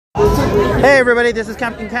Hey everybody, this is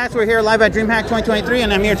Captain Katz. We're here live at DreamHack 2023,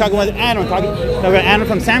 and I'm here talking with Adam. Talking about Adam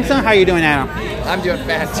from Samsung. How are you doing, Adam? I'm doing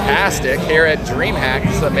fantastic here at DreamHack.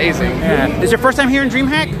 This is amazing. Yeah. Is your first time here in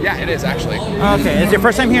DreamHack? Yeah, it is actually. Okay. Is your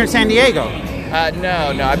first time here in San Diego?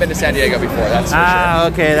 No, I've been to San Diego before. That's for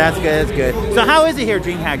sure. Okay, that's good. That's good. So, how is it here at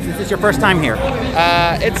DreamHack? Since it's your first time here?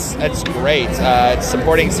 It's great.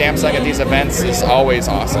 Supporting Samsung at these events is always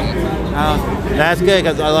awesome. That's good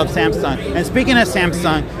because I love Samsung. And speaking of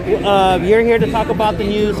Samsung, you're here to talk about the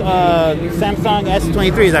new Samsung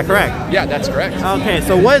S23. Is that correct? Yeah, that's correct. Okay,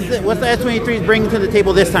 so what's the S23 bringing to the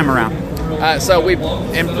table this time around? So we've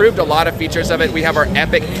improved a lot of features of it. We have our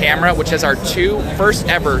Epic camera, which is our first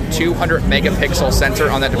ever 200 megapixel sensor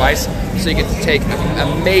on that device. So you can take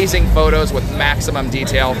amazing photos with maximum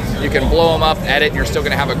detail. You can blow them up, edit, and you're still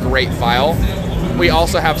going to have a great file. We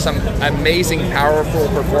also have some amazing, powerful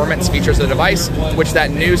performance features of the device, which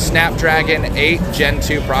that new Snapdragon 8 Gen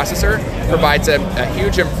 2 processor provides a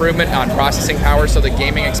huge improvement on processing power, so the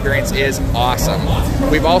gaming experience is awesome.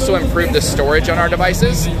 We've also improved the storage on our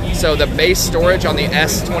devices. So the base storage on the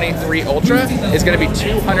S23 Ultra is going to be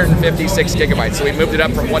 256 gigabytes. So we moved it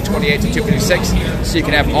up from 128 to 256, so you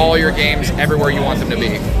can have all your games everywhere you want them to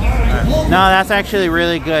be. No, that's actually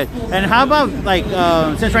really good. And how about, like,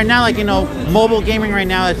 since right now, like, you know, mobile gaming right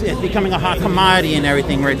now is becoming a hot commodity and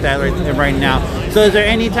everything right now. So is there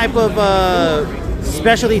any type of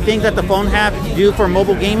specialty things that the phone have to do for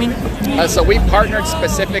mobile gaming? So we partnered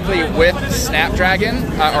specifically with Snapdragon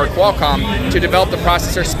or Qualcomm to develop the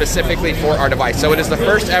processor specifically for our device. So it is the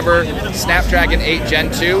first ever Snapdragon 8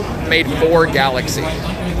 Gen 2 made for Galaxy.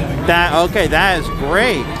 That is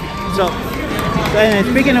great. So, and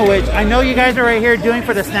speaking of which, I know you guys are right here doing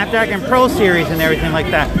for the Snapdragon Pro series and everything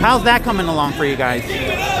like that. How's that coming along for you guys?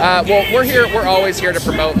 Well, we're always here to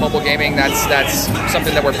promote mobile gaming. That's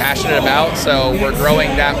something that we're passionate about. So we're growing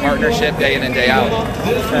that partnership day in and day out.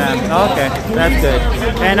 Okay, that's good.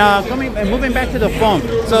 And moving back to the phone.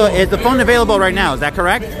 So is the phone available right now? Is that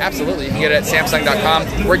correct? Absolutely. You can get it at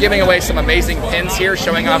Samsung.com. We're giving away some amazing pins here,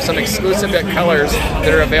 showing off some exclusive colors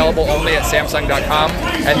that are available only at Samsung.com,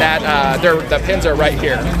 and that the pins are right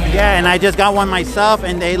here. Yeah, and I just got one myself,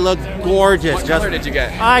 and they look gorgeous. What color did you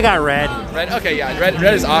get? I got red. Red? Okay, yeah. Red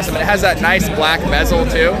is awesome. It has that nice black bezel,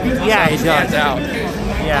 too. Yeah, so it stands does. out.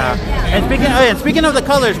 Yeah. And speaking of the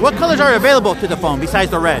colors, what colors are available to the phone besides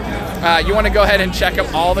the red? You want to go ahead and check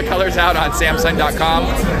all the colors out on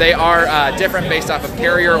Samsung.com. They are different based off of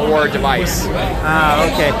carrier or device.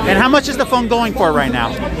 Okay. And how much is the phone going for right now?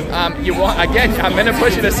 I'm going to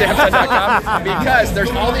push you to Samsung.com because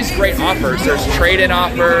there's all these great offers. There's trade-in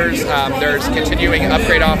offers. There's continuing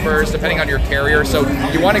upgrade offers depending on your carrier. So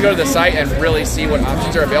you want to go to the site and really see what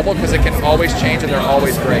options are available because it can always change and they're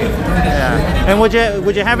always great. Yeah. And would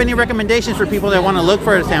you have any recommendations for people that want to look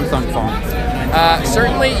for a Samsung phone?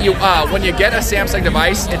 Certainly, when you get a Samsung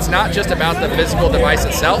device, it's not just about the physical device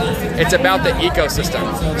itself, it's about the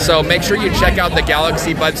ecosystem. So make sure you check out the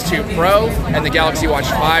Galaxy Buds 2 Pro and the Galaxy Watch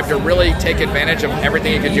 5 to really take advantage of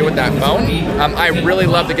everything you can do with that phone. I really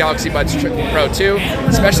love the Galaxy Buds Pro 2,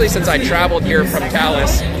 especially since I traveled here from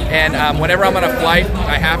Dallas. And whenever I'm on a flight,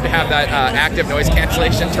 I have to have that active noise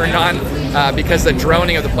cancellation turned on because the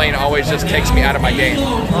droning of the plane always just takes me out of my game.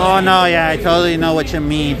 Oh, no, yeah, I totally know what you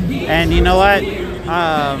mean. And you know what?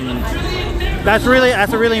 That's a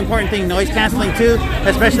really important thing, noise canceling too,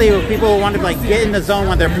 especially if people want to like get in the zone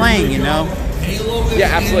when they're playing, you know?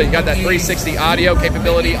 Yeah, absolutely. You got that 360 audio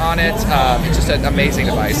capability on it. It's just an amazing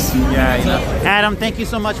device. Yeah, you know. Adam, thank you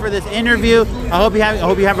so much for this interview. I hope you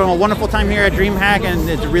have a wonderful time here at DreamHack, and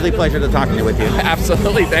it's a really pleasure to talk with you.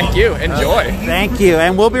 Absolutely. Thank you. Enjoy. Thank you.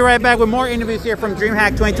 And we'll be right back with more interviews here from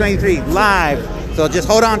DreamHack 2023 live. So just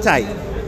hold on tight.